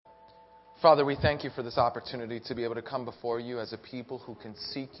Father, we thank you for this opportunity to be able to come before you as a people who can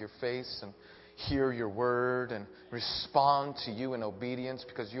seek your face and hear your word and respond to you in obedience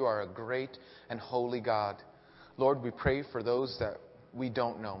because you are a great and holy God. Lord, we pray for those that we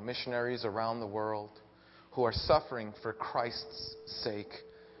don't know, missionaries around the world who are suffering for Christ's sake,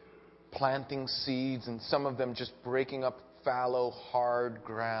 planting seeds and some of them just breaking up fallow, hard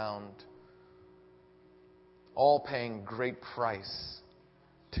ground, all paying great price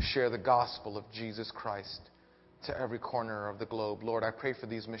to share the gospel of Jesus Christ to every corner of the globe. Lord, I pray for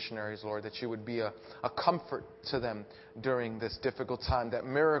these missionaries, Lord, that you would be a comfort to them during this difficult time, that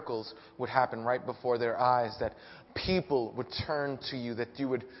miracles would happen right before their eyes, that people would turn to you, that you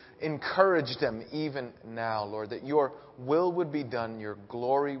would encourage them even now, Lord, that your will would be done, your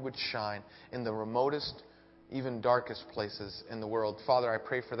glory would shine in the remotest, even darkest places in the world. Father, I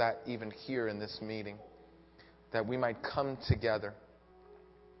pray for that even here in this meeting, that we might come together,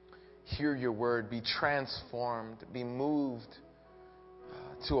 hear your word, be transformed, be moved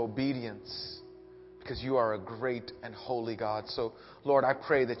to obedience, because you are a great and holy God. So, Lord, I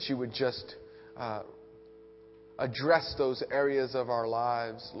pray that you would just address those areas of our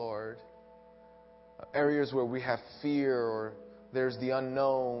lives, Lord, areas where we have fear or there's the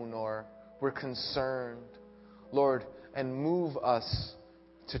unknown or we're concerned, Lord, and move us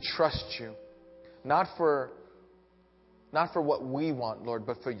to trust you, not for what we want, Lord,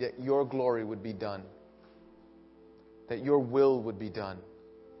 but for that your glory would be done, that your will would be done,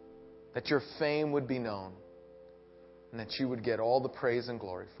 that your fame would be known, and that you would get all the praise and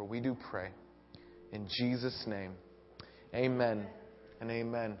glory. For we do pray in Jesus' name. Amen and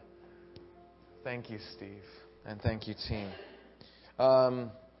amen. Thank you, Steve, and thank you, team.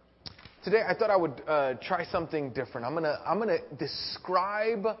 Today I thought I would try something different. I'm gonna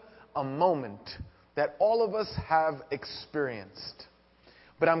describe a moment that all of us have experienced.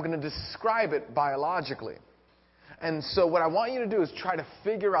 But I'm going to describe it biologically. And so what I want you to do is try to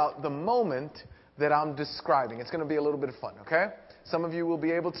figure out the moment that I'm describing. It's going to be a little bit of fun, okay? Some of you will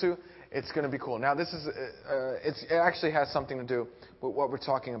be able to. It's going to be cool. Now, this is it actually has something to do with what we're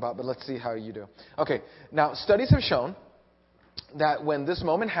talking about, but let's see how you do. Okay, now studies have shown that when this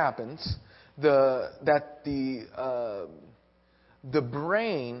moment happens, the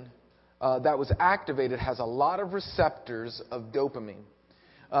brain that was activated has a lot of receptors of dopamine.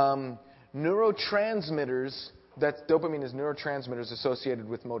 Neurotransmitters, that dopamine is neurotransmitters associated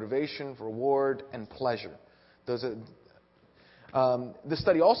with motivation, reward, and pleasure. Those are, the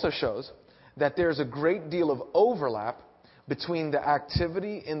study also shows that there's a great deal of overlap between the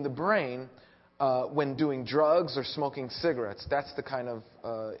activity in the brain when doing drugs or smoking cigarettes. That's the kind of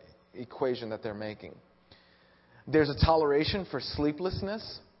equation that they're making. There's a toleration for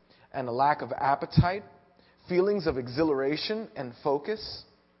sleeplessness and a lack of appetite, feelings of exhilaration and focus.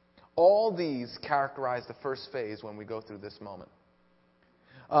 All these characterize the first phase when we go through this moment.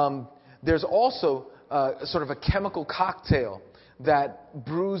 There's also sort of a chemical cocktail that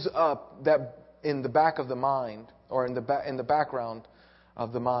brews up that in the back of the mind, or in the background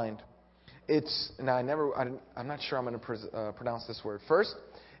of the mind. It's now I'm not sure I'm going to pronounce this word. First,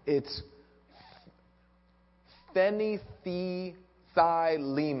 it's phenethylamine,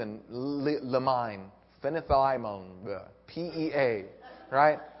 PEA,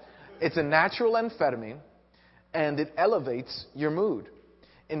 right? It's a natural amphetamine, and it elevates your mood.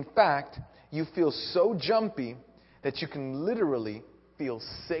 In fact, you feel so jumpy that you can literally feel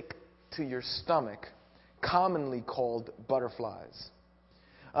sick to your stomach, commonly called butterflies.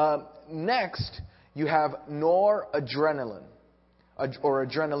 Next, you have noradrenaline, or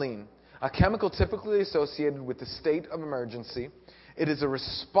adrenaline, a chemical typically associated with the state of emergency. It's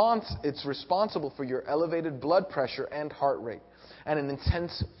responsible for your elevated blood pressure and heart rate, and an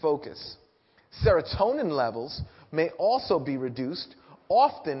intense focus. Serotonin levels may also be reduced,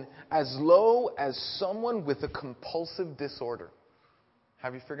 often as low as someone with a compulsive disorder.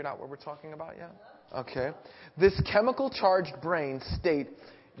 Have you figured out what we're talking about yet? Okay. This chemical-charged brain state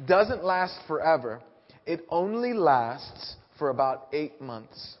doesn't last forever. It only lasts for about 8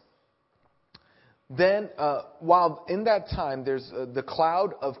 months. Then, while in that time, there's the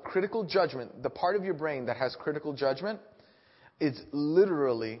cloud of critical judgment, the part of your brain that has critical judgment, is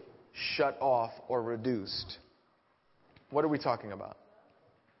literally shut off or reduced. What are we talking about?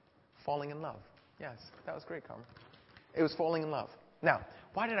 Falling in love. Yes, that was great, Carmen. It was falling in love. Now,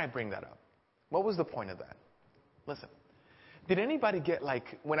 why did I bring that up? What was the point of that? Listen. Did anybody get,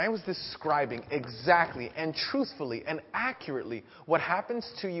 when I was describing exactly and truthfully and accurately what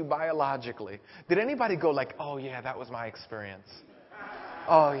happens to you biologically, did anybody go oh yeah, that was my experience?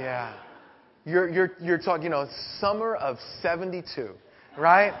 Oh yeah. You're talking, summer of 72,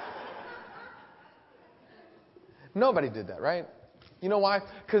 right? Nobody did that, right? You know why?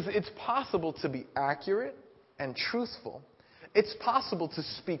 Because it's possible to be accurate and truthful. It's possible to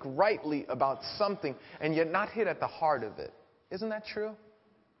speak rightly about something and yet not hit at the heart of it. Isn't that true?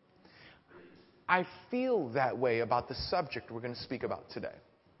 I feel that way about the subject we're going to speak about today.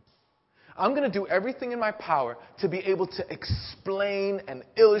 I'm going to do everything in my power to be able to explain and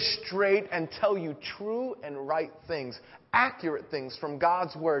illustrate and tell you true and right things, accurate things from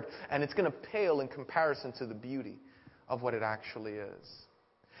God's Word, and it's going to pale in comparison to the beauty of what it actually is.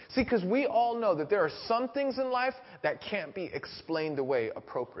 See, because we all know that there are some things in life that can't be explained away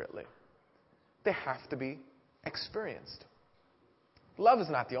appropriately. They have to be experienced. Love is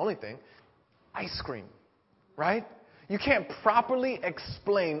not the only thing. Ice cream, right? You can't properly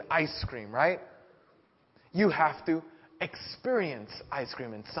explain ice cream, right? You have to experience ice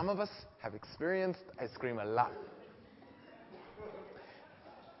cream. And some of us have experienced ice cream a lot.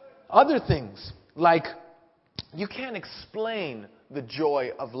 Other things, like you can't explain the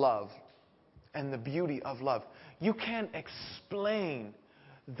joy of love and the beauty of love. You can't explain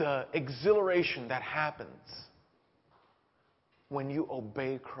the exhilaration that happens when you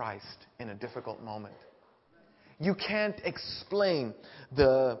obey Christ in a difficult moment. You can't explain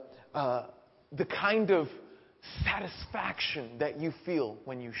the kind of satisfaction that you feel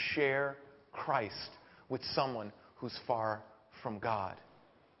when you share Christ with someone who's far from God.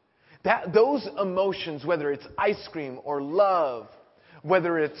 Those emotions, whether it's ice cream or love,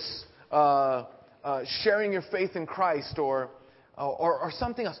 whether it's sharing your faith in Christ or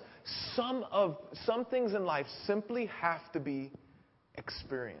something else, some things in life simply have to be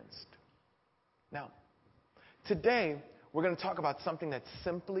experienced. Now, today, we're going to talk about something that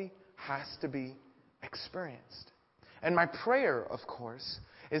simply has to be experienced. And my prayer, of course,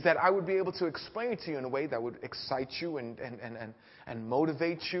 is that I would be able to explain it to you in a way that would excite you and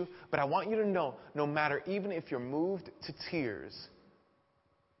motivate you. But I want you to know, no matter, even if you're moved to tears,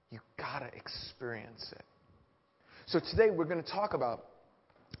 you gotta experience it. So today we're going to talk about,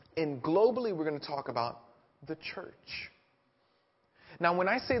 and globally we're going to talk about the church. Now, when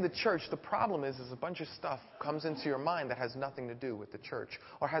I say the church, the problem is a bunch of stuff comes into your mind that has nothing to do with the church,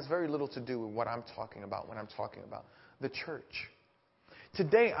 or has very little to do with what I'm talking about when I'm talking about the church.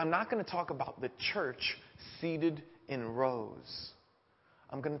 Today, I'm not going to talk about the church seated in rows.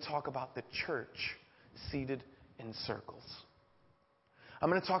 I'm going to talk about the church seated in circles. I'm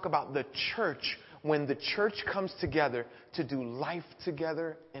going to talk about the church when the church comes together to do life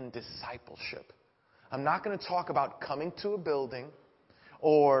together in discipleship. I'm not going to talk about coming to a building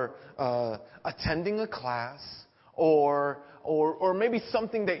or attending a class or maybe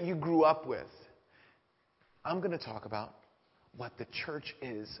something that you grew up with. I'm going to talk about what the church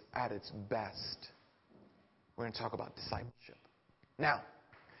is at its best. We're going to talk about discipleship. Now,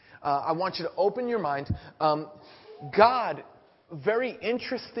 I want you to open your mind. God, very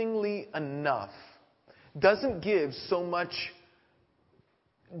interestingly enough, doesn't give so much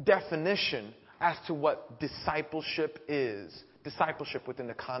definition as to what discipleship is. Discipleship within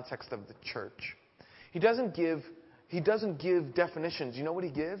the context of the church. He doesn't give definitions. You know what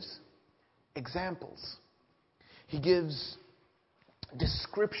he gives? Examples. He gives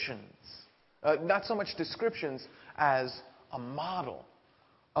descriptions. Not so much descriptions as a model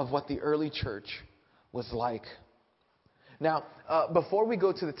of what the early church was like. Now, before we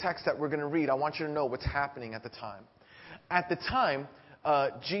go to the text that we're going to read, I want you to know what's happening at the time. At the time,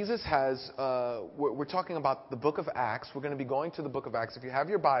 Jesus has, we're talking about the book of Acts. We're going to be going to the book of Acts. If you have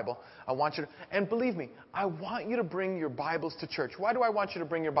your Bible, I want you to, and believe me, I want you to bring your Bibles to church. Why do I want you to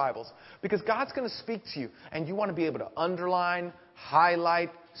bring your Bibles? Because God's going to speak to you, and you want to be able to underline, highlight,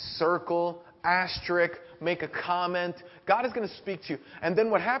 circle, asterisk, make a comment. God is going to speak to you. And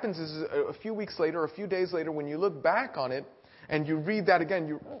then what happens is a few weeks later, a few days later, when you look back on it and you read that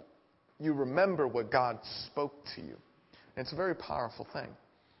again, you remember what God spoke to you. And it's a very powerful thing.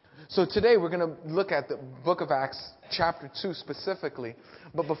 So today we're going to look at the book of Acts, chapter 2 specifically.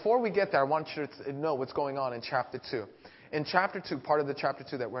 But before we get there, I want you to know what's going on in chapter 2. In chapter 2, part of the chapter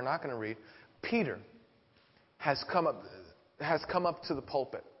 2 that we're not going to read, Peter has come up to the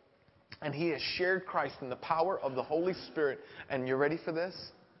pulpit. And he has shared Christ in the power of the Holy Spirit. And you're ready for this?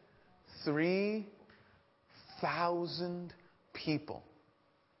 3,000 people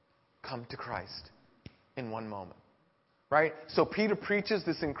come to Christ in one moment. Right? So Peter preaches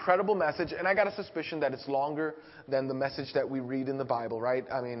this incredible message, and I got a suspicion that it's longer than the message that we read in the Bible, right?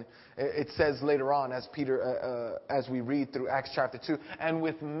 I mean, it says later on as we read through Acts chapter 2, and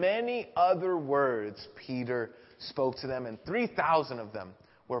with many other words, Peter spoke to them, and 3,000 of them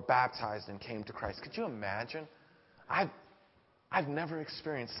were baptized and came to Christ. Could you imagine? I've never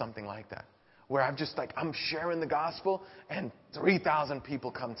experienced something like that, where I'm sharing the gospel and 3,000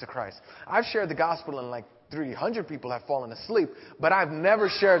 people come to Christ. I've shared the gospel and like 300 people have fallen asleep, but I've never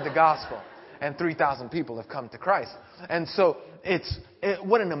shared the gospel and 3,000 people have come to Christ. And so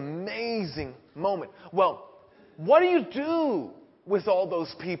what an amazing moment. Well, what do you do with all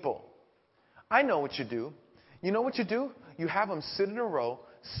those people? I know what you do. You know what you do? You have them sit in a row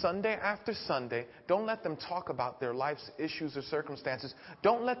Sunday after Sunday. Don't let them talk about their life's issues or circumstances.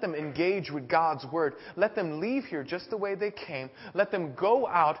 Don't let them engage with God's word. Let them leave here just the way they came. Let them go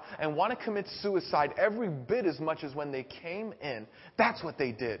out and want to commit suicide every bit as much as when they came in. That's what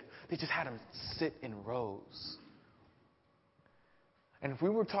they did. They just had them sit in rows. And if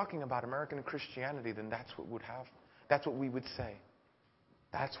we were talking about American Christianity, then that's what we would say.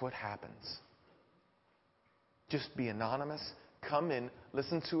 That's what happens. Just be anonymous. Come in,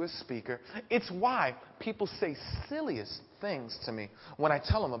 listen to a speaker. It's why people say silliest things to me when I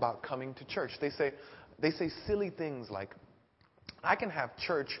tell them about coming to church. They say silly things like, I can have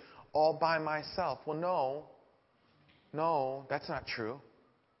church all by myself. Well, no, that's not true.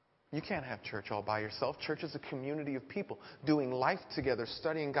 You can't have church all by yourself. Church is a community of people doing life together,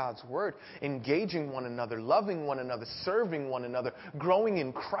 studying God's word, engaging one another, loving one another, serving one another, growing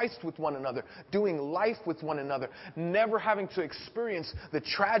in Christ with one another, doing life with one another, never having to experience the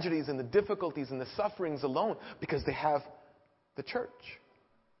tragedies and the difficulties and the sufferings alone because they have the church.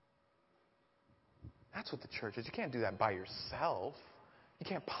 That's what the church is. You can't do that by yourself. You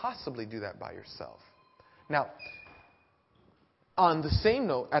can't possibly do that by yourself. Now, on the same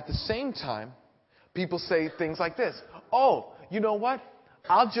note, at the same time, people say things like this. Oh, you know what?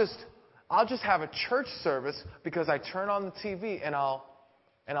 I'll just have a church service because I turn on the TV and I'll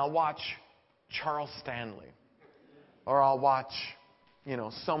watch Charles Stanley. Or I'll watch,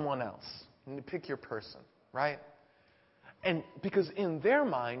 someone else. And you pick your person, right? And because in their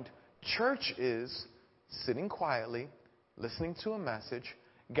mind, church is sitting quietly, listening to a message,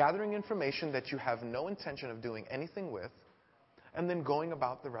 gathering information that you have no intention of doing anything with, and then going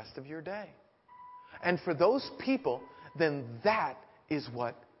about the rest of your day. And for those people, then that is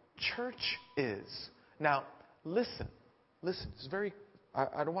what church is. Now, listen. It's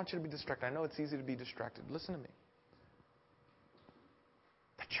I don't want you to be distracted. I know it's easy to be distracted. Listen to me.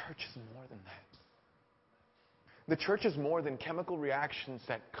 The church is more than that. The church is more than chemical reactions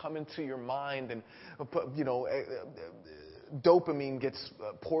that come into your mind and, dopamine gets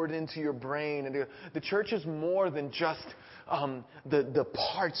poured into your brain. And the church is more than just the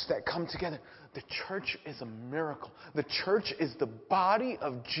parts that come together. The church is a miracle. The church is the body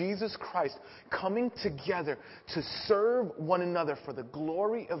of Jesus Christ coming together to serve one another for the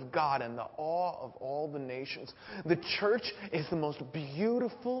glory of God and the awe of all the nations. The church is the most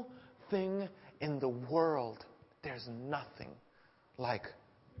beautiful thing in the world. There's nothing like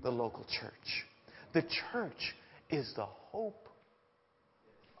the local church. The church is the hope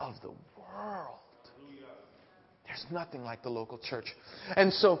of the world. There's nothing like the local church.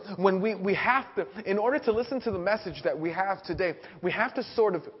 And so when we have to, in order to listen to the message that we have today, we have to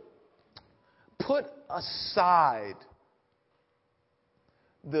sort of put aside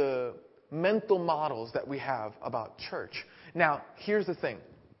the mental models that we have about church. Now, here's the thing.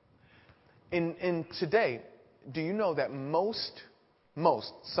 In today, do you know that most,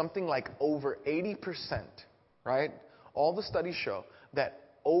 something like over 80%, right? All the studies show that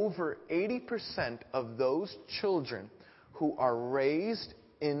over 80% of those children who are raised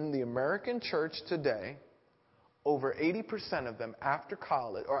in the American church today, over 80% of them after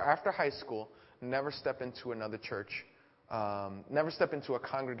college or after high school never step into another church, never step into a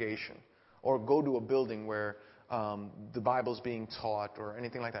congregation or go to a building where the Bible's being taught or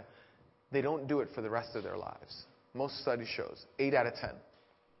anything like that. They don't do it for the rest of their lives. Most study shows 8 out of 10.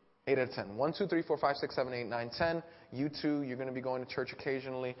 8 out of 10. 1, 2, 3, 4, 5, 6, 7, 8, 9, 10. You 2, you're going to be going to church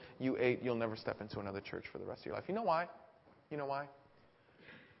occasionally. You 8, you'll never step into another church for the rest of your life. You know why? You know why?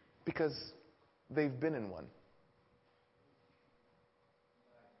 Because they've been in one.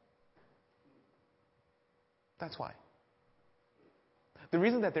 That's why. The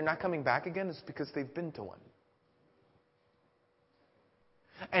reason that they're not coming back again is because they've been to one.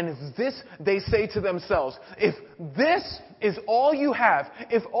 And if this, they say to themselves, if this is all you have,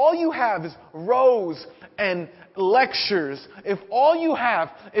 if all you have is rows and lectures, if all you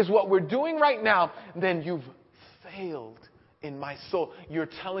have is what we're doing right now, then you've failed in my soul. You're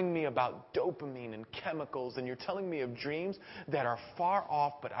telling me about dopamine and chemicals, and you're telling me of dreams that are far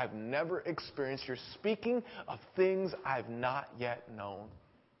off, but I've never experienced. You're speaking of things I've not yet known.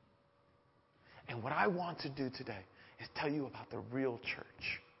 And what I want to do today is tell you about the real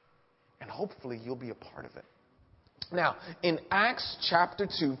church. And hopefully you'll be a part of it. Now, in Acts chapter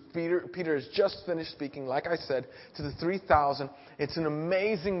 2, Peter has just finished speaking, like I said, to the 3,000. It's an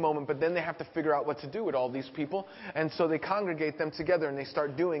amazing moment, but then they have to figure out what to do with all these people. And so they congregate them together and they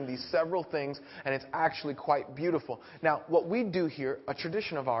start doing these several things, and it's actually quite beautiful. Now, what we do here, a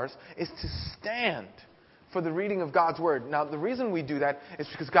tradition of ours, is to stand for the reading of God's Word. Now, the reason we do that is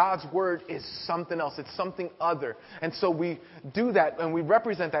because God's Word is something else. It's something other. And so we do that, and we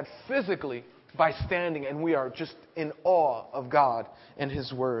represent that physically by standing, and we are just in awe of God and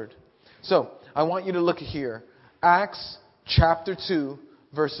His Word. So, I want you to look here. Acts chapter 2,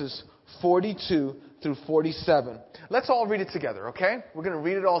 verses 42 through 47. Let's all read it together, okay? We're going to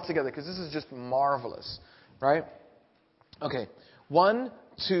read it all together because this is just marvelous, right? Okay, 1,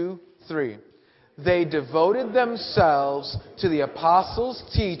 2, 3. They devoted themselves to the apostles'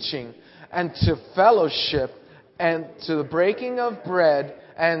 teaching and to fellowship and to the breaking of bread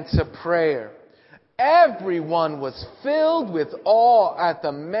and to prayer. Everyone was filled with awe at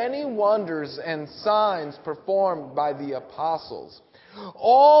the many wonders and signs performed by the apostles.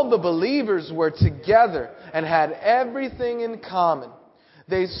 All the believers were together and had everything in common.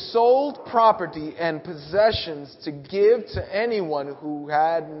 They sold property and possessions to give to anyone who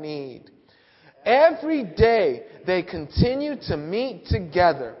had need. Every day they continued to meet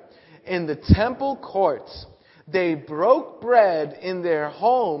together in the temple courts. They broke bread in their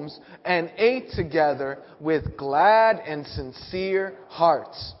homes and ate together with glad and sincere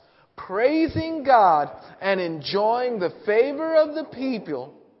hearts, praising God and enjoying the favor of the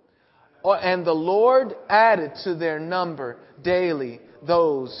people. And the Lord added to their number daily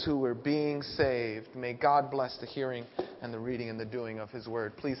those who were being saved. May God bless the hearing and the reading and the doing of His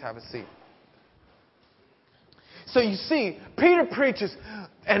Word. Please have a seat. So you see, Peter preaches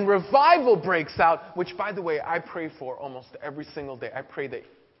and revival breaks out, which, by the way, I pray for almost every single day. I pray that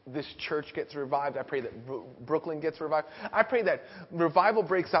this church gets revived. I pray that Brooklyn gets revived. I pray that revival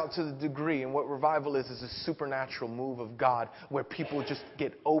breaks out to the degree, and what revival is a supernatural move of God where people just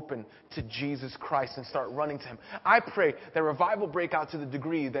get open to Jesus Christ and start running to Him. I pray that revival break out to the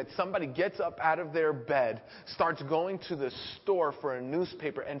degree that somebody gets up out of their bed, starts going to the store for a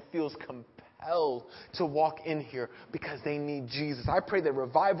newspaper, and feels compelled to walk in here because they need Jesus. I pray that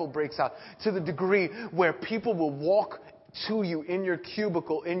revival breaks out to the degree where people will walk to you in your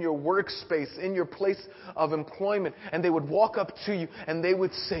cubicle, in your workspace, in your place of employment, and they would walk up to you and they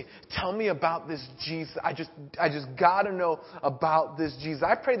would say, tell me about this Jesus. I just got to know about this Jesus.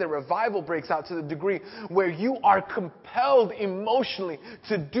 I pray that revival breaks out to the degree where you are compelled emotionally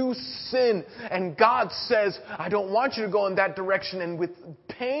to do sin, and God says, I don't want you to go in that direction, and with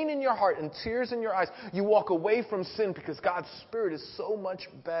pain in your heart and tears in your eyes, you walk away from sin because God's Spirit is so much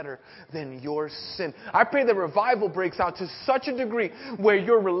better than your sin. I pray that revival breaks out to such a degree where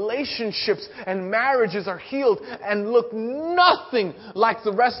your relationships and marriages are healed and look nothing like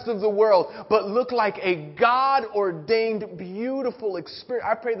the rest of the world, but look like a God-ordained, beautiful experience.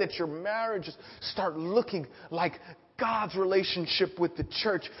 I pray that your marriages start looking like God's relationship with the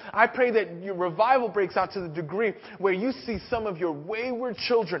church. I pray that your revival breaks out to the degree where you see some of your wayward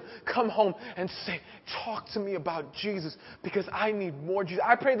children come home and say, talk to me about Jesus because I need more Jesus.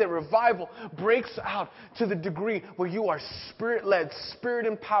 I pray that revival breaks out to the degree where you are Spirit-led,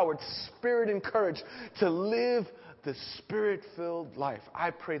 Spirit-empowered, Spirit-encouraged to live the Spirit-filled life. I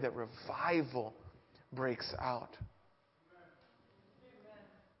pray that revival breaks out.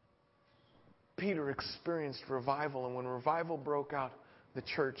 Peter experienced revival, and when revival broke out, the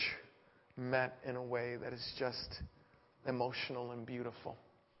church met in a way that is just emotional and beautiful.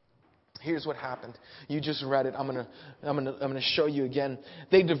 Here's what happened. You just read it. I'm gonna show you again.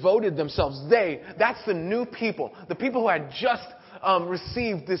 They devoted themselves. That's the new people. The people who had just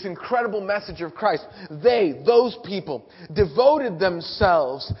received this incredible message of Christ. Those people, devoted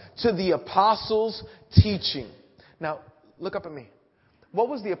themselves to the apostles' teaching. Now, look up at me. What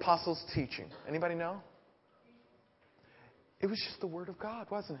was the apostles' teaching? Anybody know? It was just the Word of God,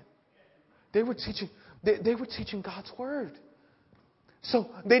 wasn't it? They were teaching God's Word. So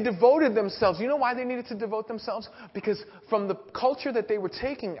they devoted themselves. You know why they needed to devote themselves? Because from the culture that they were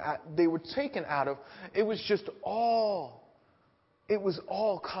taken out of, it was all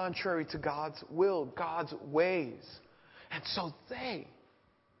contrary to God's will, God's ways. And so they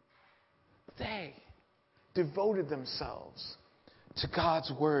devoted themselves to God's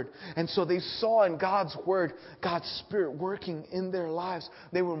Word. And so they saw in God's Word, God's Spirit working in their lives.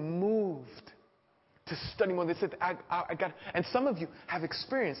 They were moved to study more. They said, I got. And some of you have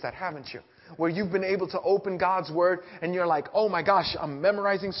experienced that, haven't you? Where you've been able to open God's Word and you're like, oh my gosh, I'm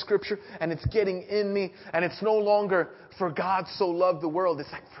memorizing Scripture and it's getting in me. And it's no longer for God so loved the world.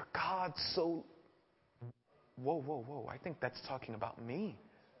 It's like for God so whoa, I think that's talking about me.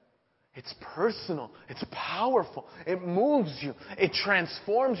 It's personal. It's powerful. It moves you. It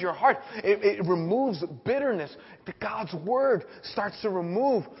transforms your heart. It removes bitterness. God's Word starts to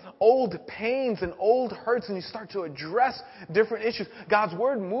remove old pains and old hurts, and you start to address different issues. God's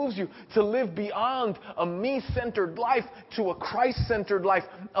Word moves you to live beyond a me-centered life to a Christ-centered life,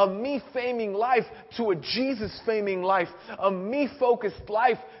 a me-faming life to a Jesus-faming life, a me-focused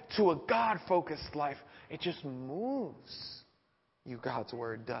life to a God-focused life. It just moves you, God's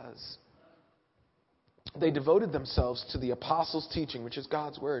Word does. They devoted themselves to the apostles' teaching, which is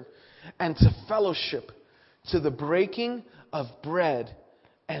God's Word, and to fellowship, to the breaking of bread,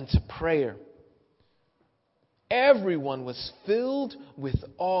 and to prayer. Everyone was filled with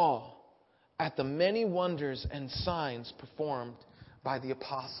awe at the many wonders and signs performed by the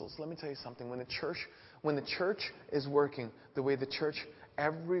apostles. Let me tell you something. When the church is working the way the church,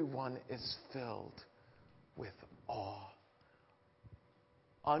 everyone is filled with awe.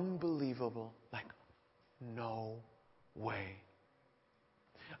 Unbelievable, like no way.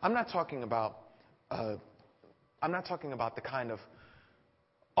 I'm not talking about the kind of,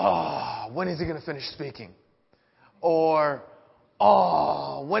 when is he going to finish speaking? Or,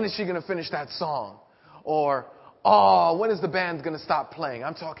 when is she going to finish that song? Or, when is the band going to stop playing?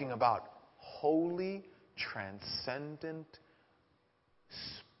 I'm talking about holy, transcendent,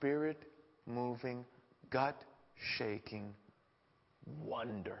 spirit-moving, gut-shaking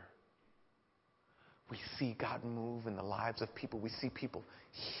wonder. We see God move in the lives of people. We see people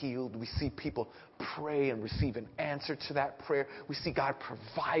healed. We see people pray and receive an answer to that prayer. We see God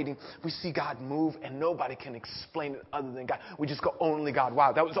providing. We see God move, and nobody can explain it other than God. We just go, only God.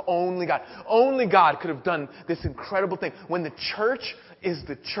 Wow, that was only God. Only God could have done this incredible thing. When the church is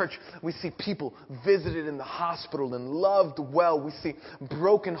the church, we see people visited in the hospital and loved well. We see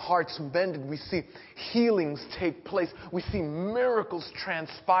broken hearts mended. We see healings take place. We see miracles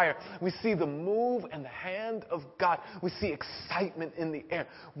transpire. We see the move and the hand of God. We see excitement in the air.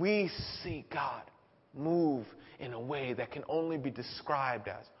 We see God move in a way that can only be described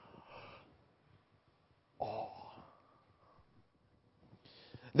as awe.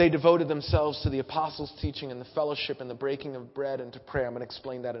 They devoted themselves to the apostles' teaching and the fellowship and the breaking of bread and to prayer. I'm going to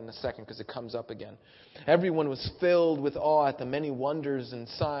explain that in a second because it comes up again. Everyone was filled with awe at the many wonders and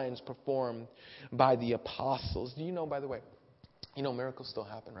signs performed by the apostles. Do you know, by the way, miracles still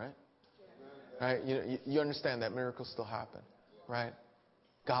happen, right? Right? You understand that miracles still happen, right?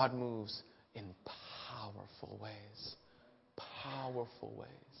 God moves in powerful ways. Powerful ways.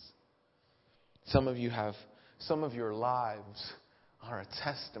 Some of your lives are a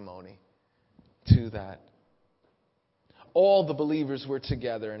testimony to that. All the believers were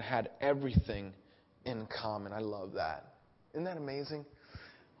together and had everything in common. I love that. Isn't that amazing?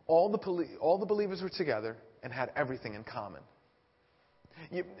 All the believers were together and had everything in common.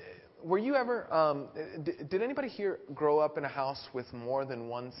 Were you ever, did anybody here grow up in a house with more than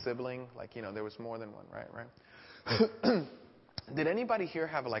one sibling? Like, there was more than one, right? Did anybody here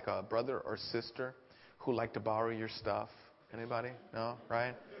have like a brother or sister who liked to borrow your stuff? Anybody? No?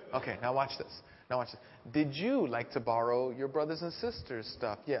 Right? Okay, now watch this. Did you like to borrow your brothers and sisters'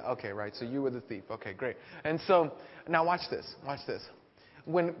 stuff? Yeah, okay, right. So you were the thief. Okay, great. And so, now watch this.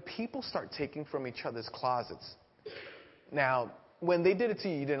 When people start taking from each other's closets, now, when they did it to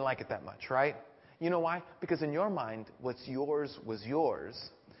you, you didn't like it that much, right? You know why? Because in your mind, what's yours was yours,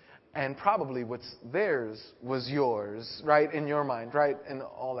 and probably what's theirs was yours, right? In your mind, right? And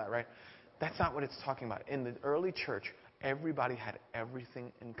all that, right? That's not what it's talking about. In the early church, everybody had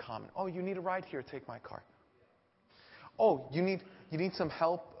everything in common. Oh, you need a ride? Here, take my car. Oh, you need some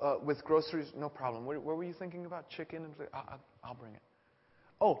help with groceries? No problem. What were you thinking about? Chicken? I'll bring it.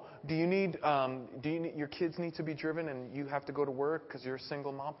 Oh, do you need your kids need to be driven and you have to go to work because you're a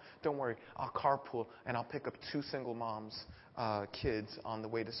single mom? Don't worry, I'll carpool and I'll pick up 2 single moms' kids on the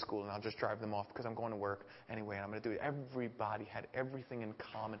way to school and I'll just drive them off because I'm going to work anyway and I'm going to do it. Everybody had everything in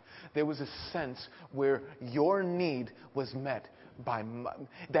common. There was a sense where your need was met by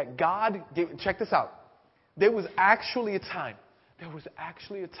that God gave. Check this out. There was actually a time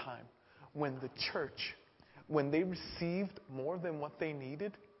when the church, when they received more than what they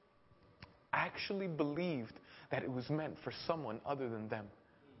needed, actually believed that it was meant for someone other than them.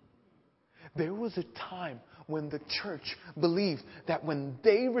 There was a time when the church believed that when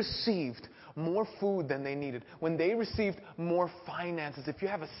they received more food than they needed, when they received more finances, if you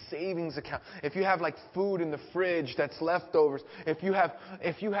have a savings account, if you have like food in the fridge that's leftovers, if you have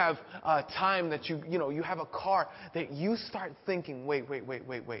time that you have a car, that you start thinking, wait.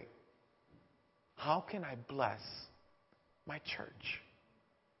 How can I bless my church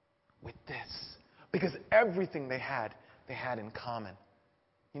with this? Because everything they had in common.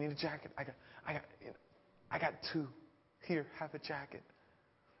 You need a jacket? I got two. Here, have a jacket.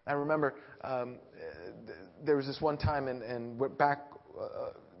 I remember there was this one time, and back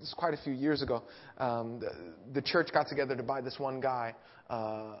this is quite a few years ago, the church got together to buy this one guy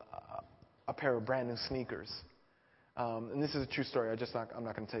a pair of brand new sneakers. And this is a true story. I'm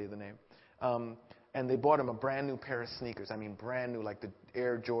not going to tell you the name. And they bought him a brand new pair of sneakers. I mean, brand new, like the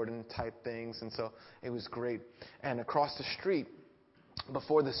Air Jordan type things. And so it was great. And across the street,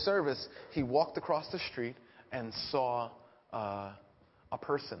 before the service, he walked across the street and saw a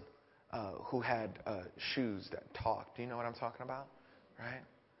person who had shoes that talked. Do you know what I'm talking about? Right?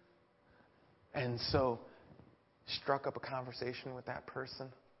 And so struck up a conversation with that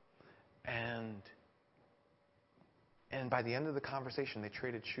person. And by the end of the conversation, they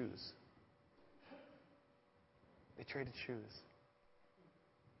traded shoes. They traded shoes.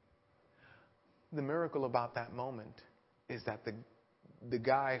 The miracle about that moment is that the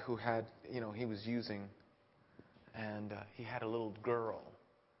guy who had, he was using, and he had a little girl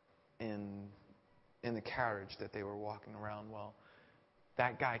in the carriage that they were walking around. Well,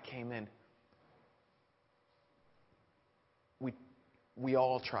 that guy came in. We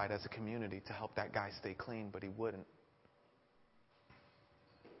all tried as a community to help that guy stay clean, but he wouldn't.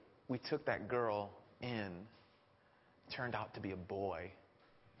 We took that girl in. Turned out to be a boy,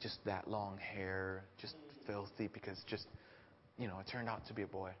 just that long hair, just filthy because it turned out to be a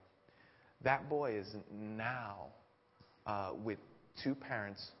boy. That boy is now with two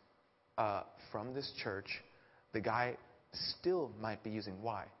parents from this church. The guy still might be using.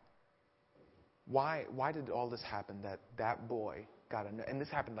 Why? Why did all this happen? That boy got and this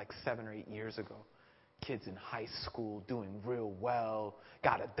happened like 7 or 8 years ago. Kids in high school doing real well,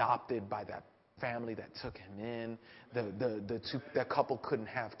 got adopted by that family that took him in. That couple couldn't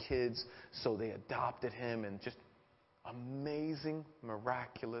have kids, so they adopted him, and just amazing,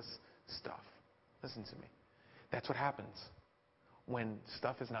 miraculous stuff. Listen to me. That's what happens when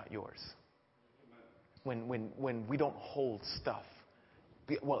stuff is not yours. When we don't hold stuff.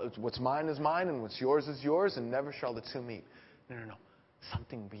 Well, what's mine is mine, and what's yours is yours, and never shall the two meet. No.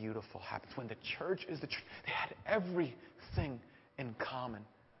 Something beautiful happens. When the church is the church, they had everything in common.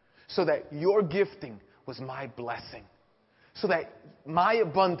 So that your gifting was my blessing. So that my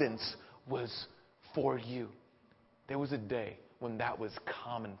abundance was for you. There was a day when that was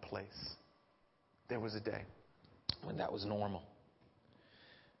commonplace. There was a day when that was normal.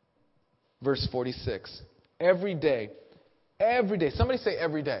 Verse 46. Every day. Somebody say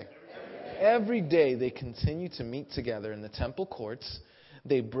every day. Every day they continued to meet together in the temple courts.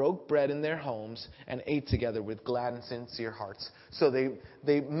 They broke bread in their homes and ate together with glad and sincere hearts. So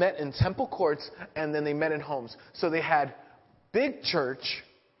they met in temple courts, and then they met in homes. So they had big church,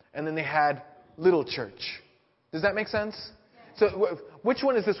 and then they had little church. Does that make sense? So which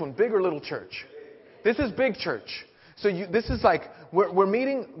one is this one, big or little church? This is big church. So this is like, we're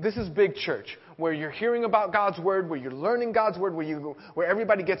meeting, this is big church, where you're hearing about God's Word, where you're learning God's Word, where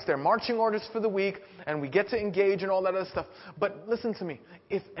everybody gets their marching orders for the week, and we get to engage and all that other stuff. But listen to me,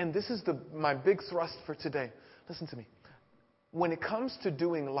 and this is my big thrust for today. Listen to me. When it comes to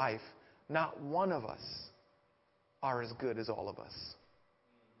doing life, not one of us are as good as all of us.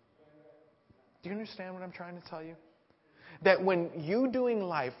 Do you understand what I'm trying to tell you? That when you doing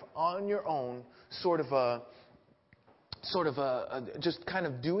life on your own, just kind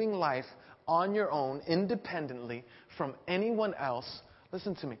of doing life on your own, independently from anyone else,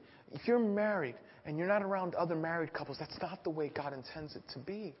 listen to me. If you're married and you're not around other married couples, that's not the way God intends it to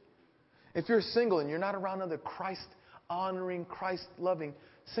be. If you're single and you're not around other Christ-honoring, Christ-loving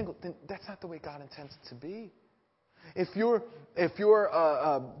single, then that's not the way God intends it to be. If you're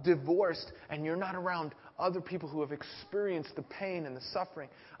divorced and you're not around other people who have experienced the pain and the suffering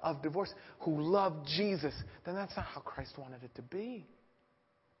of divorce, who love Jesus, then that's not how Christ wanted it to be.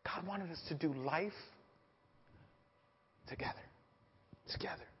 God wanted us to do life together.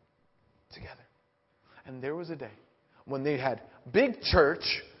 And there was a day when they had big church,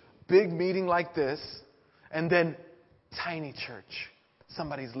 big meeting like this, and then tiny church,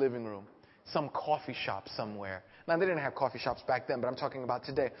 somebody's living room, some coffee shop somewhere. Now, they didn't have coffee shops back then, but I'm talking about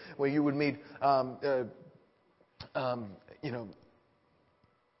today, where you would meet,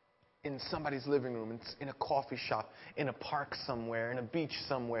 in somebody's living room, in a coffee shop, in a park somewhere, in a beach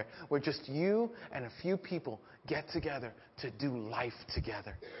somewhere, where just you and a few people get together to do life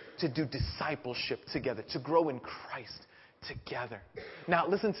together, to do discipleship together, to grow in Christ together. Now,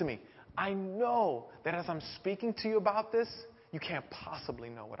 listen to me. I know that as I'm speaking to you about this, you can't possibly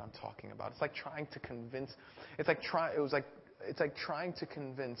know what I'm talking about. It's like trying to convince. It was like it's like trying to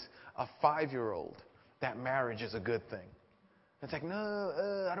convince a 5-year-old that marriage is a good thing. It's like,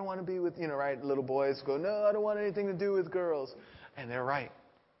 no, I don't want to be with, right? Little boys go, no, I don't want anything to do with girls. And they're right.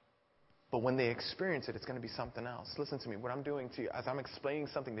 But when they experience it, it's going to be something else. Listen to me. What I'm doing to you, as I'm explaining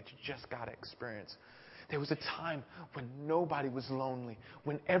something that you just got to experience. There was a time when nobody was lonely,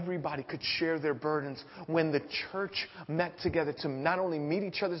 when everybody could share their burdens, when the church met together to not only meet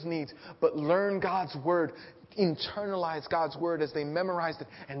each other's needs, but learn God's Word, internalize God's Word as they memorized it,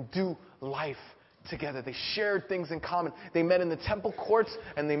 and do life together. They shared things in common. They met in the temple courts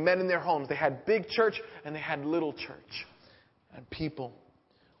and they met in their homes. They had big church and they had little church. And people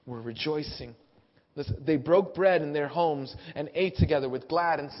were rejoicing. Listen, they broke bread in their homes and ate together with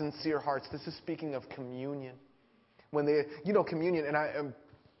glad and sincere hearts. This is speaking of communion. When they, communion, and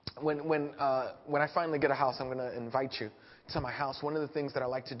when I finally get a house, I'm going to invite you to my house. One of the things that I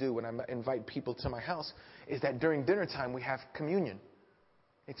like to do when I invite people to my house is that during dinner time we have communion.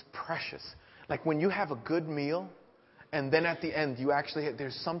 It's precious. Like when you have a good meal, and then at the end,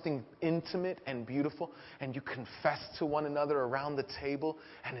 there's something intimate and beautiful, and you confess to one another around the table,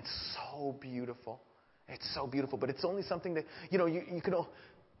 and it's so beautiful. It's so beautiful, but it's only something that, you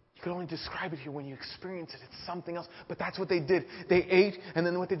can only describe it here when you experience it. It's something else, but that's what they did. They ate, and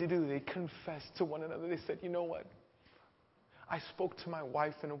then what did they do? They confessed to one another. They said, you know what? I spoke to my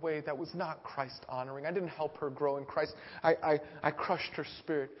wife in a way that was not Christ-honoring. I didn't help her grow in Christ. I crushed her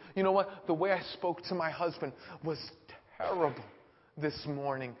spirit. You know what? The way I spoke to my husband was terrible this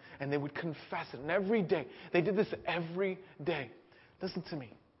morning. And they would confess it. And every day, they did this every day. Listen to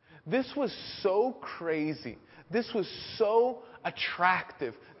me. This was so crazy. This was so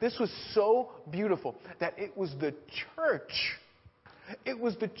attractive. This was so beautiful that it was the church. It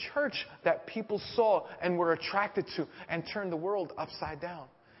was the church that people saw and were attracted to and turned the world upside down.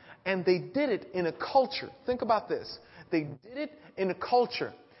 And they did it in a culture. Think about this. They did it in a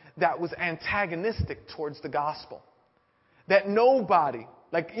culture that was antagonistic towards the gospel. That nobody,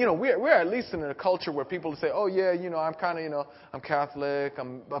 we're at least in a culture where people say, oh yeah, I'm kind of, I'm Catholic,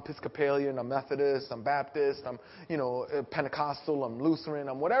 I'm Episcopalian, I'm Methodist, I'm Baptist, I'm, Pentecostal, I'm Lutheran,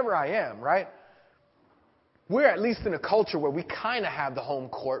 I'm whatever I am, right? We're at least in a culture where we kind of have the home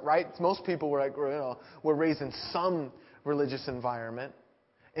court, right? Most people were raised in some religious environment.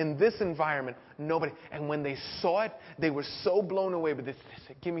 In this environment, nobody. And when they saw it, they were so blown away. But they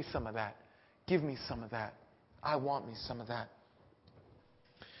said, give me some of that. Give me some of that. I want me some of that.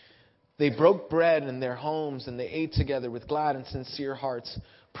 They broke bread in their homes and they ate together with glad and sincere hearts,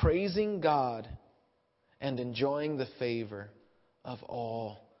 praising God and enjoying the favor of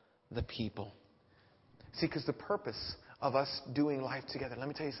all the people. See, because the purpose of us doing life together, let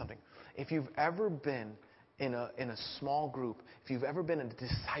me tell you something. If you've ever been in a small group, if you've ever been in a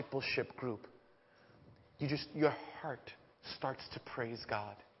discipleship group, your heart starts to praise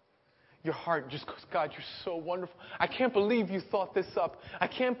God. Your heart just goes, God, you're so wonderful. I can't believe you thought this up. I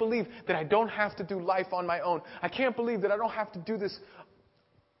can't believe that I don't have to do life on my own. I can't believe that I don't have to do this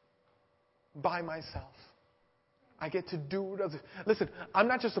by myself. I get to do it. Listen, I'm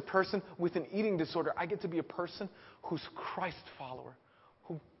not just a person with an eating disorder. I get to be a person who's Christ follower,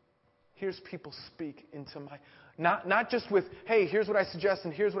 who hears people speak into my... Not just with, hey, here's what I suggest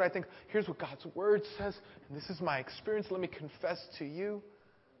and here's what I think. Here's what God's Word says, and this is my experience. Let me confess to you.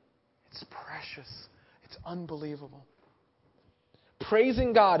 It's precious. It's unbelievable.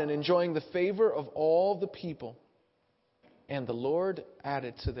 Praising God and enjoying the favor of all the people. And the Lord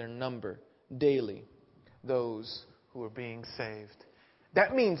added to their number daily those who are being saved.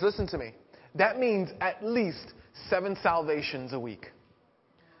 That means, listen to me, that means at least 7 salvations a week.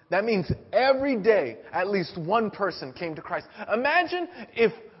 That means every day at least one person came to Christ. Imagine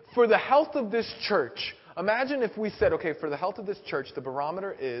if for the health of this church, imagine if we said, okay, for the health of this church, the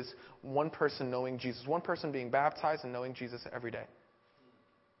barometer is one person knowing Jesus, one person being baptized and knowing Jesus every day.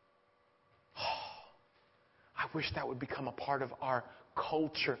 I wish that would become a part of our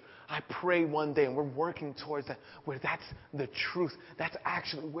culture. I pray one day, and we're working towards that, where that's the truth. That's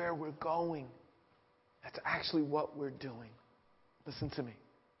actually where we're going. That's actually what we're doing. Listen to me.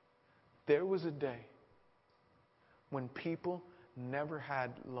 There was a day when people never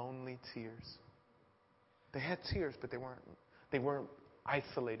had lonely tears. They had tears, but they weren't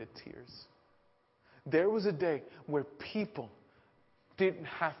isolated tears. There was a day where people didn't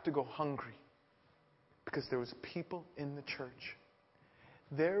have to go hungry because there was people in the church.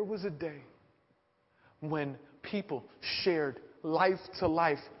 There was a day when people shared life to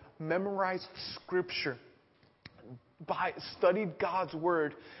life, memorized Scripture, studied God's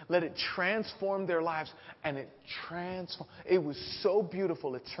Word, let it transform their lives, and it transformed. It was so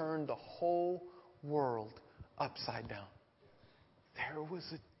beautiful, it turned the whole world upside down. there was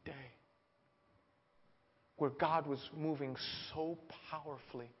a day where God was moving so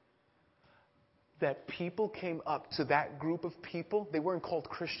powerfully that people came up to that group of people. They weren't called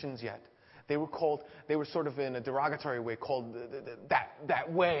Christians yet. They were sort of in a derogatory way called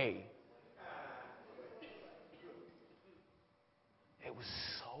that way. It was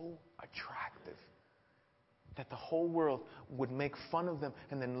so attractive that the whole world would make fun of them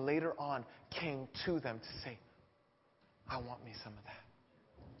and then later on came to them to say, I want me some of that.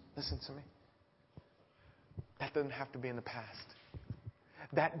 Listen to me. That doesn't have to be in the past.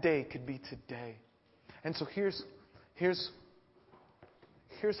 That day could be today. And so here's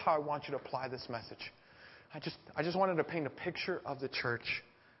how I want you to apply this message. I just wanted to paint a picture of the church,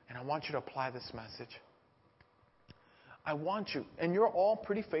 and I want you to apply this message. I want you, and you're all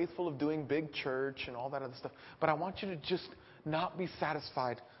pretty faithful of doing big church and all that other stuff, but I want you to just not be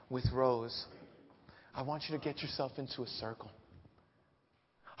satisfied with rows. I want you to get yourself into a circle.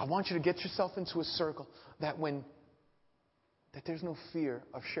 I want you to get yourself into a circle that there's no fear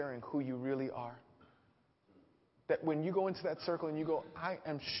of sharing who you really are. That when you go into that circle and you go, I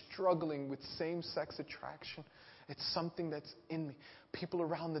am struggling with same-sex attraction. It's something that's in me. People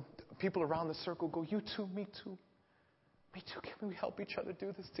around the circle go, you too, me too. Me too. Can we help each other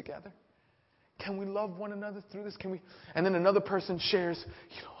do this together? Can we love one another through this? Can we? And then another person shares,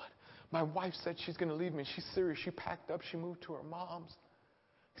 you know what? My wife said she's going to leave me. She's serious. She packed up. She moved to her mom's.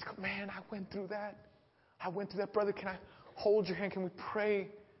 He's going, man, I went through that. Brother, can I hold your hand? Can we pray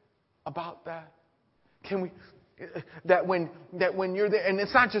about that? Can we? That when you're there, and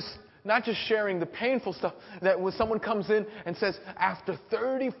it's not just sharing the painful stuff, that when someone comes in and says, after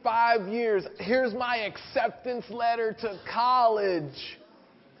 35 years, here's my acceptance letter to college.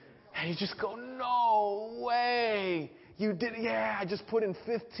 And you just go, no way. You did, yeah, I just put in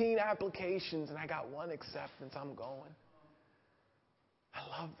 15 applications and I got one acceptance. I'm going.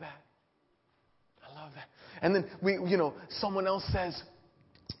 I love that. And then someone else says,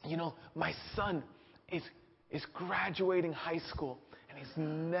 my son is graduating high school and he's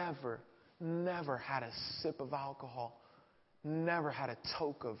never had a sip of alcohol, never had a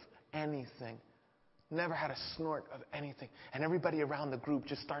toke of anything, never had a snort of anything. And everybody around the group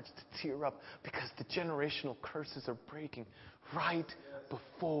just starts to tear up because the generational curses are breaking right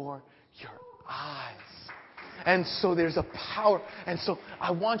before your eyes. And so there's a power. And so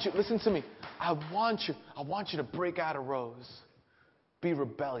I want you, listen to me. I want you to break out of rows. Be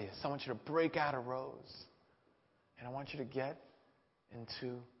rebellious. I want you to break out of rows. And I want you to get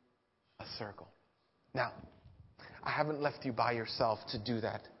into a circle. Now, I haven't left you by yourself to do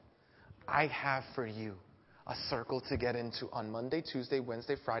that. I have for you a circle to get into on Monday, Tuesday,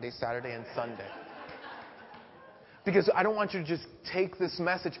 Wednesday, Friday, Saturday, and Sunday. Because I don't want you to just take this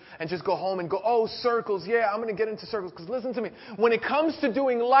message and just go home and go, oh, circles, yeah, I'm going to get into circles. Because listen to me, when it comes to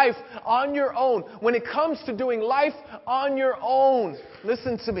doing life on your own,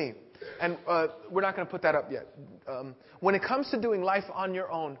 listen to me. And we're not going to put that up yet. When it comes to doing life on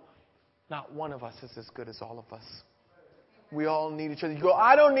your own, not one of us is as good as all of us. We all need each other. You go,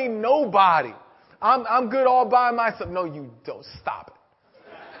 I don't need nobody. I'm good all by myself. No, you don't. Stop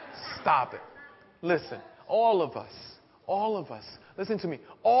it. Listen, all of us, listen to me.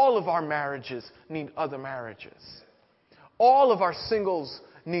 All of our marriages need other marriages. All of our singles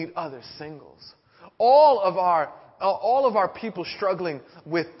need other singles. All of our people struggling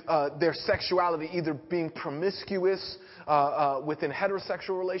with their sexuality, either being promiscuous within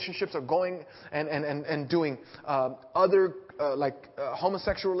heterosexual relationships or going and doing other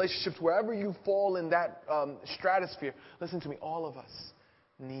homosexual relationships, wherever you fall in that stratosphere. Listen to me, all of us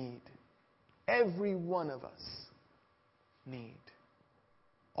need, every one of us need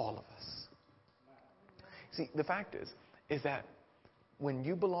all of us. See, the fact is that when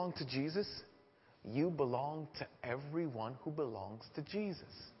you belong to Jesus, you belong to everyone who belongs to Jesus.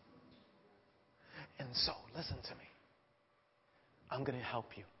 And so, listen to me. I'm going to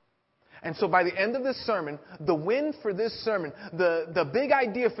help you. And so by the end of this sermon, the win for this sermon, the big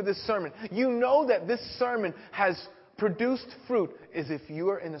idea for this sermon, you know that this sermon has produced fruit is if you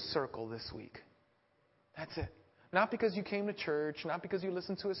are in a circle this week. That's it. Not because you came to church, not because you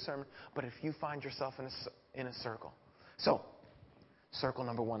listened to a sermon, but if you find yourself in a circle. So, circle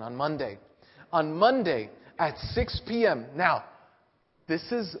number one on Monday. On Monday at 6 p.m. Now, this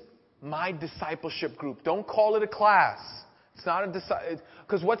is my discipleship group. Don't call it a class. It's not a discipleship.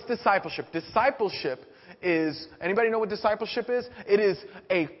 Because what's discipleship? Discipleship is, anybody know what discipleship is? It is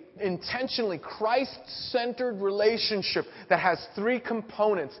a intentionally Christ-centered relationship that has three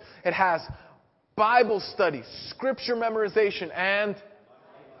components. It has Bible study, scripture memorization, and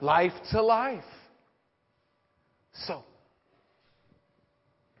life to life. So,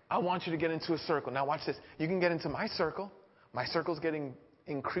 I want you to get into a circle. Now watch this. You can get into my circle. My circle's getting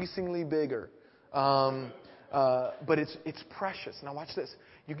increasingly bigger. But it's precious. Now watch this.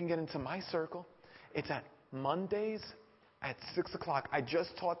 You can get into my circle. It's at Mondays at 6 o'clock. I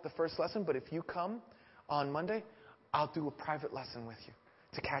just taught the first lesson, but if you come on Monday, I'll do a private lesson with you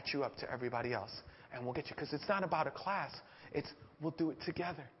to catch you up to everybody else. And we'll get you, because it's not about a class. We'll do it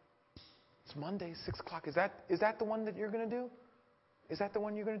together. It's Monday, 6 o'clock. Is that the one that you're going to do? Is that the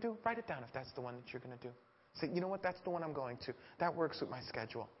one you're going to do? Write it down if that's the one that you're going to do. Say, you know what? That's the one I'm going to. That works with my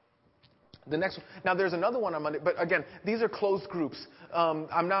schedule. The next one. Now, there's another one on Monday, but again, these are closed groups.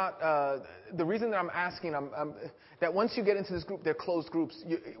 I'm not. The reason that I'm asking, that once you get into this group, they're closed groups.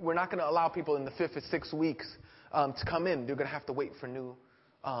 We're not going to allow people in the 5th or 6 weeks to come in. They're going to have to wait for new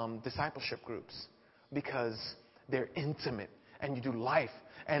discipleship groups because they're intimate and you do life.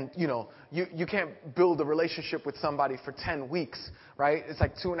 And, you can't build a relationship with somebody for 10 weeks, right? It's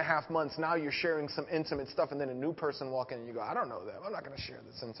like 2.5 months. Now you're sharing some intimate stuff, and then a new person walk in and you go, I don't know them. I'm not going to share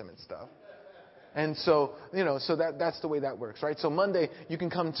this intimate stuff. And so, so that's the way that works, right? So Monday, you can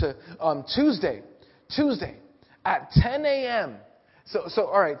come to Tuesday at 10 a.m. So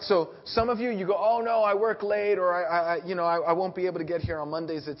all right. So some of you go, oh no, I work late, or I won't be able to get here on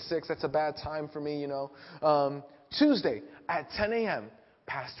Mondays at 6. That's a bad time for me, Tuesday at 10 a.m.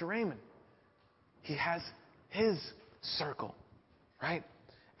 Pastor Raymond, he has his circle, right?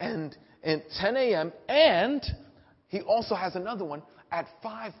 And 10 a.m. and he also has another one at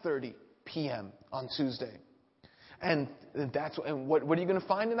 5:30 p.m. on Tuesday. And what are you going to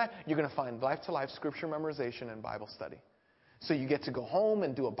find in that? You're going to find life-to-life scripture memorization and Bible study. So you get to go home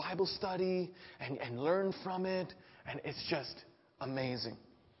and do a Bible study and learn from it. And it's just amazing.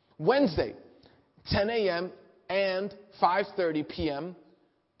 Wednesday, 10 a.m. and 5:30 p.m.,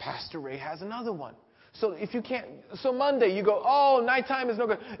 Pastor Ray has another one. So if you can't, so Monday you go, oh, nighttime is no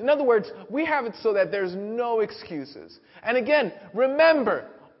good. In other words, we have it so that there's no excuses. And again, remember,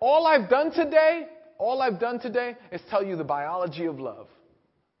 all I've done today is tell you the biology of love.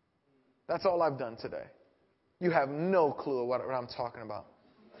 That's all I've done today. You have no clue what I'm talking about.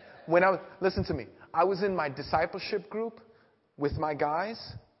 Listen to me. I was in my discipleship group with my guys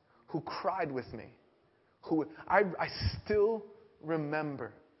who cried with me. I still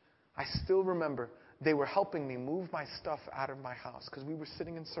remember they were helping me move my stuff out of my house because we were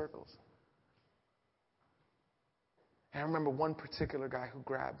sitting in circles. And I remember one particular guy who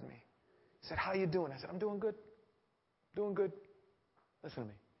grabbed me. He said, how you doing? I said, I'm doing good. Doing good. Listen to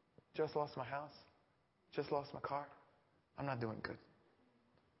me. Just lost my house. Just lost my car. I'm not doing good.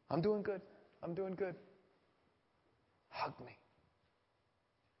 I'm doing good. I'm doing good. Hug me.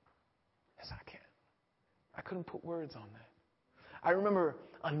 Yes, I can. I couldn't put words on that. I remember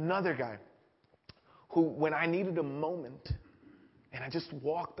another guy who, when I needed a moment, and I just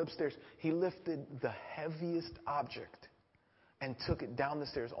walked upstairs, he lifted the heaviest object and took it down the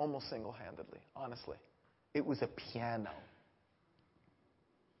stairs almost single-handedly, honestly. It was a piano.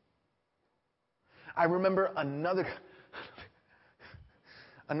 I remember another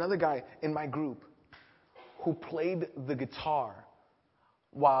guy in my group who played the guitar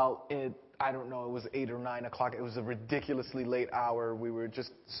while it was 8 or 9 o'clock. It was a ridiculously late hour. We were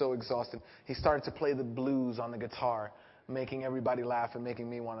just so exhausted. He started to play the blues on the guitar, making everybody laugh and making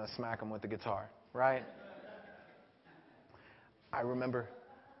me want to smack him with the guitar, right? I remember,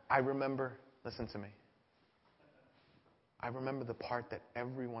 listen to me. I remember the part that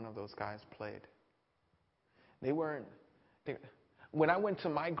every one of those guys played. When I went to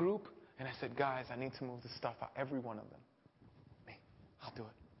my group and I said, guys, I need to move this stuff out, every one of them, me, I'll do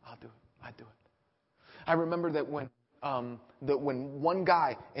it. I remember that when one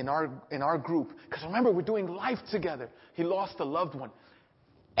guy in our group, because remember we're doing life together, he lost a loved one.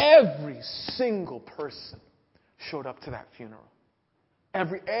 Every single person showed up to that funeral.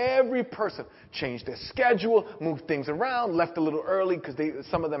 Every person changed their schedule, moved things around, left a little early because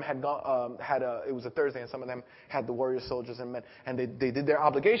some of them had gone. It was a Thursday, and some of them had the warrior soldiers and men, and they did their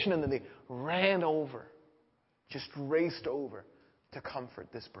obligation, and then they ran over, just raced over to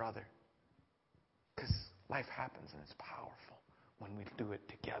comfort this brother. Because life happens and it's powerful when we do it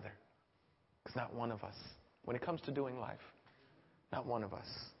together. Because not one of us, when it comes to doing life, not one of us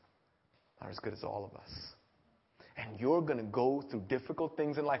are as good as all of us. And you're going to go through difficult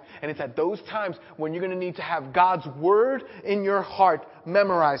things in life. And it's at those times when you're going to need to have God's word in your heart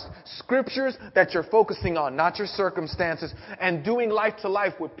memorized. Scriptures that you're focusing on, not your circumstances. And doing life to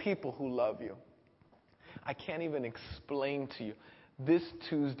life with people who love you. I can't even explain to you. This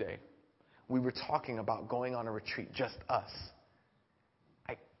Tuesday, we were talking about going on a retreat, just us.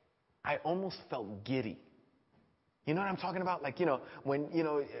 I almost felt giddy. You know what I'm talking about? Like, when,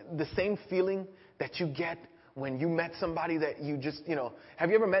 the same feeling that you get when you met somebody that you just, have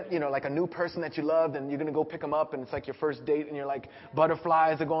you ever met, like a new person that you loved and you're going to go pick them up and it's like your first date and you're like,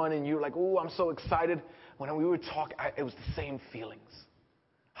 butterflies are going and you're like, ooh, I'm so excited. When we were talking, it was the same feelings.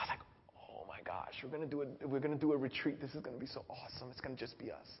 I was like, oh my gosh, we're going to do a retreat. This is going to be so awesome. It's going to just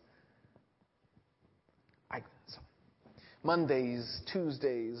be us. So Mondays,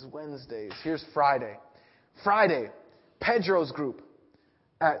 Tuesdays, Wednesdays. Here's Friday. Friday, Pedro's group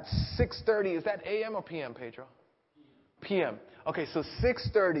at 6:30. Is that a.m. or p.m., Pedro? P.m. Okay, so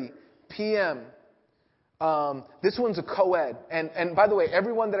 6:30 p.m. This one's a co-ed. And by the way,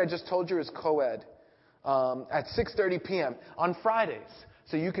 everyone that I just told you is co-ed at 6:30 p.m. on Fridays.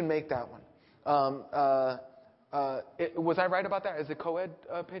 So you can make that one. Was I right about that? Is it co-ed,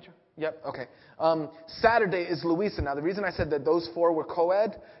 Pedro? Yep, okay. Saturday is Louisa. Now, the reason I said that those four were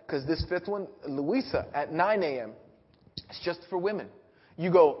co-ed, because this fifth one, Louisa, at 9 a.m. It's just for women.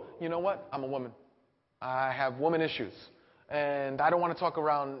 You go, you know what? I'm a woman. I have woman issues. And I don't want to talk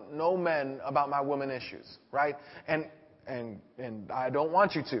around no men about my woman issues, right? And I don't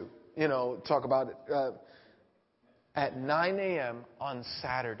want you to, talk about it. At 9 a.m. on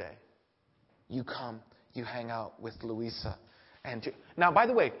Saturday, you come, you hang out with Louisa. Now, by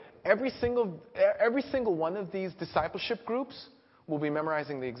the way, every single one of these discipleship groups will be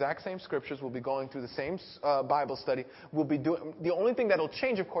memorizing the exact same scriptures. We'll be going through the same Bible study. We'll be doing the only thing that'll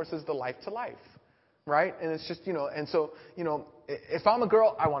change, of course, is the life to life, right? And it's just and so if I'm a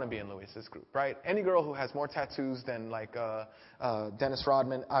girl, I want to be in Louisa's group, right? Any girl who has more tattoos than like Dennis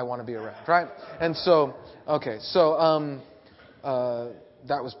Rodman, I want to be around, right? And so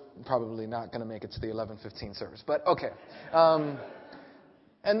that was probably not going to make it to the 11:15 service, but okay.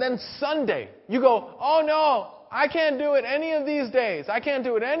 And then Sunday, you go, oh no, I can't do it any of these days. I can't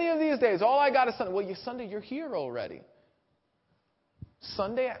do it any of these days. All I got is Sunday. Well, Sunday, you're here already.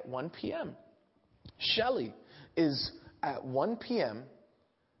 Sunday at 1 p.m. Shelly is at 1 p.m.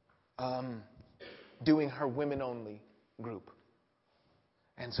 Doing her women-only group.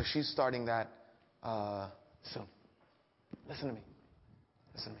 And so she's starting that soon. Listen to me.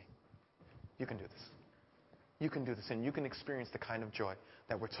 You can do this. You can do this, and you can experience the kind of joy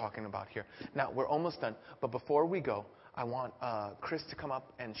that we're talking about here. Now, we're almost done, but before we go, I want Chris to come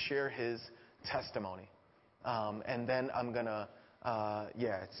up and share his testimony. And then I'm going to,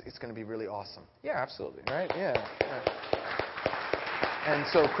 it's going to be really awesome. Yeah, absolutely, right? Yeah. And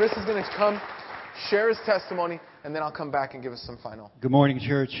so Chris is going to come, share his testimony, and then I'll come back and give us some final. Good morning,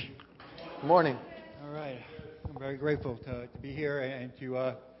 church. Morning. All right. I'm very grateful to be here and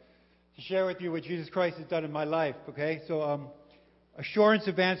to share with you what Jesus Christ has done in my life, okay? So, assurance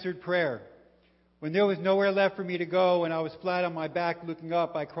of answered prayer. When there was nowhere left for me to go and I was flat on my back looking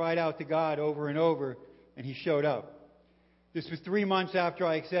up, I cried out to God over and over, and He showed up. This was 3 months after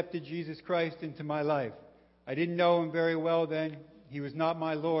I accepted Jesus Christ into my life. I didn't know Him very well then. He was not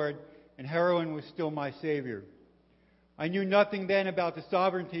my Lord, and heroin was still my Savior. I knew nothing then about the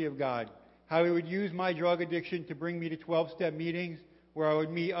sovereignty of God, how He would use my drug addiction to bring me to 12-step meetings, where I would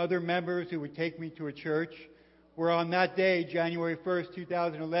meet other members who would take me to a church, where on that day, January 1st,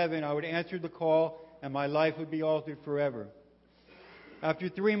 2011, I would answer the call and my life would be altered forever. After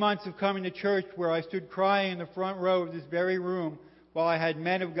 3 months of coming to church, where I stood crying in the front row of this very room while I had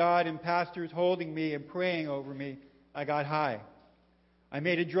men of God and pastors holding me and praying over me, I got high. I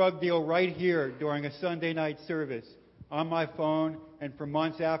made a drug deal right here during a Sunday night service, on my phone, and for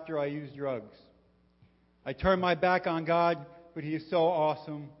months after I used drugs. I turned my back on God, but He is so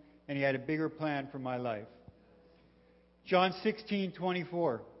awesome, and He had a bigger plan for my life. John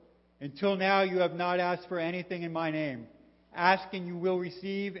 16:24. Until now you have not asked for anything in my name. Ask and you will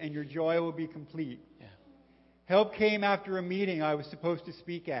receive, and your joy will be complete. Yeah. Help came after a meeting I was supposed to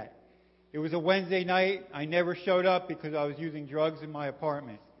speak at. It was a Wednesday night. I never showed up because I was using drugs in my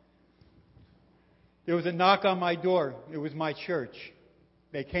apartment. There was a knock on my door. It was my church.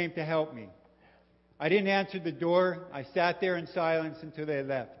 They came to help me. I didn't answer the door. I sat there in silence until they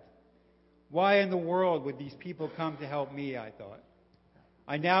left. Why in the world would these people come to help me, I thought.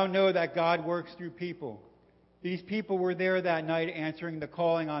 I now know that God works through people. These people were there that night answering the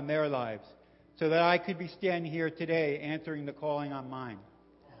calling on their lives, so that I could be standing here today answering the calling on mine.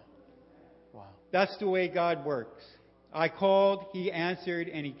 Wow. That's the way God works. I called, He answered,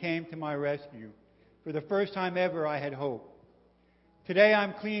 and He came to my rescue. For the first time ever, I had hope. Today,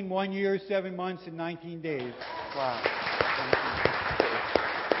 I'm clean 1 year, 7 months, and 19 days. Wow.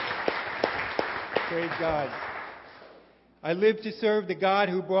 Praise God. I live to serve the God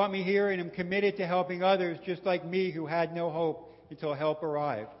who brought me here and am committed to helping others just like me who had no hope until help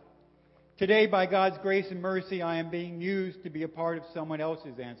arrived. Today, by God's grace and mercy, I am being used to be a part of someone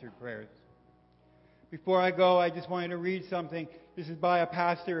else's answered prayers. Before I go, I just wanted to read something. This is by a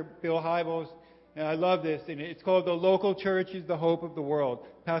pastor, Bill Hybels, and I love this. And it's called "The Local Church is the Hope of the World."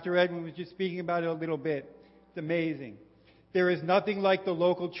 Pastor Edwin was just speaking about it a little bit. It's amazing. There is nothing like the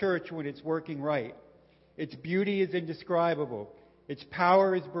local church when it's working right. Its beauty is indescribable. Its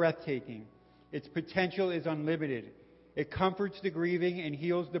power is breathtaking. Its potential is unlimited. It comforts the grieving and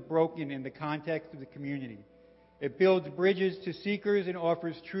heals the broken in the context of the community. It builds bridges to seekers and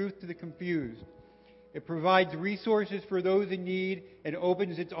offers truth to the confused. It provides resources for those in need and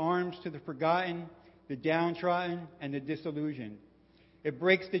opens its arms to the forgotten, the downtrodden, and the disillusioned. It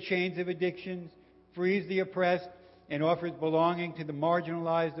breaks the chains of addictions, frees the oppressed, and offers belonging to the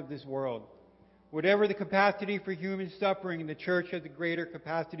marginalized of this world. Whatever the capacity for human suffering, the church has a greater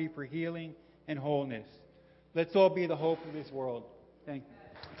capacity for healing and wholeness. Let's all be the hope of this world. Thank you.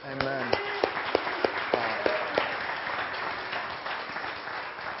 Amen.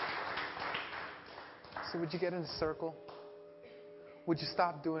 So would you get in a circle? Would you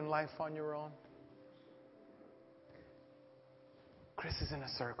stop doing life on your own? Chris is in a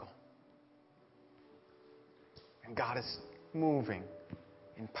circle. And God is moving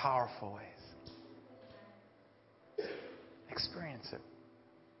in powerful ways. Experience it.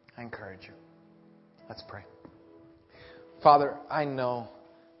 I encourage you. Let's pray. Father, I know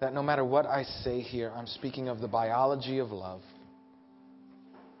that no matter what I say here, I'm speaking of the biology of love.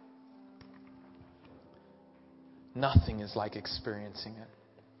 Nothing is like experiencing it.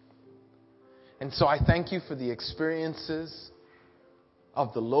 And so I thank you for the experiences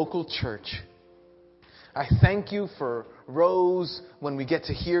of the local church. I thank you for Rose when we get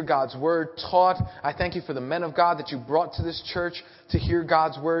to hear God's Word taught. I thank you for the men of God that you brought to this church to hear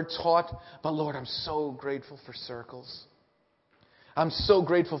God's Word taught. But Lord, I'm so grateful for circles. I'm so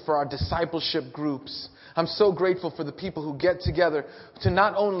grateful for our discipleship groups. I'm so grateful for the people who get together to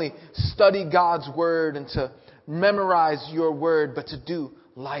not only study God's Word and to memorize your Word, but to do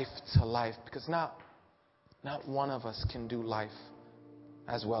life to life. Because not one of us can do life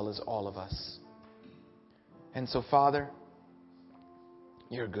as well as all of us. And so, Father,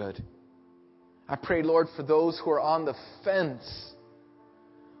 you're good. I pray, Lord, for those who are on the fence,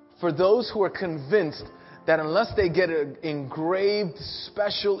 for those who are convinced that unless they get an engraved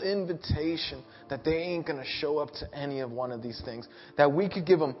special invitation, that they ain't going to show up to any of one of these things, that we could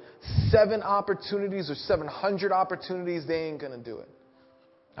give them 7 opportunities or 700 opportunities, they ain't going to do it.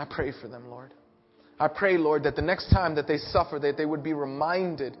 I pray for them, Lord. I pray, Lord, that the next time that they suffer, that they would be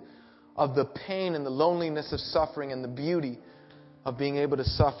reminded of the pain and the loneliness of suffering and the beauty of being able to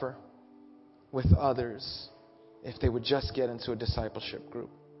suffer with others if they would just get into a discipleship group.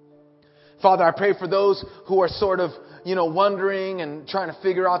 Father, I pray for those who are sort of, wondering and trying to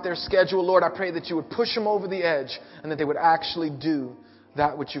figure out their schedule. Lord, I pray that you would push them over the edge and that they would actually do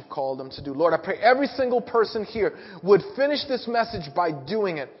that which you've called them to do. Lord, I pray every single person here would finish this message by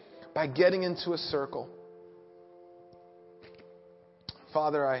doing it, by getting into a circle.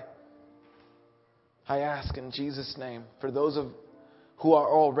 Father, I ask in Jesus' name for those who are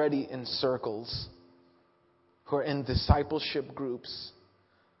already in circles, who are in discipleship groups.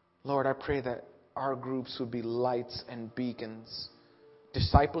 Lord, I pray that our groups would be lights and beacons.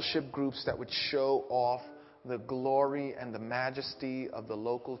 Discipleship groups that would show off the glory and the majesty of the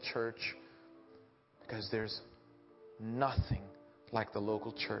local church. Because there's nothing like the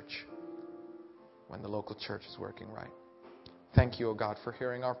local church when the local church is working right. Thank you, O God, for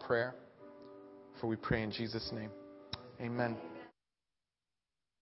hearing our prayer. For we pray in Jesus' name. Amen.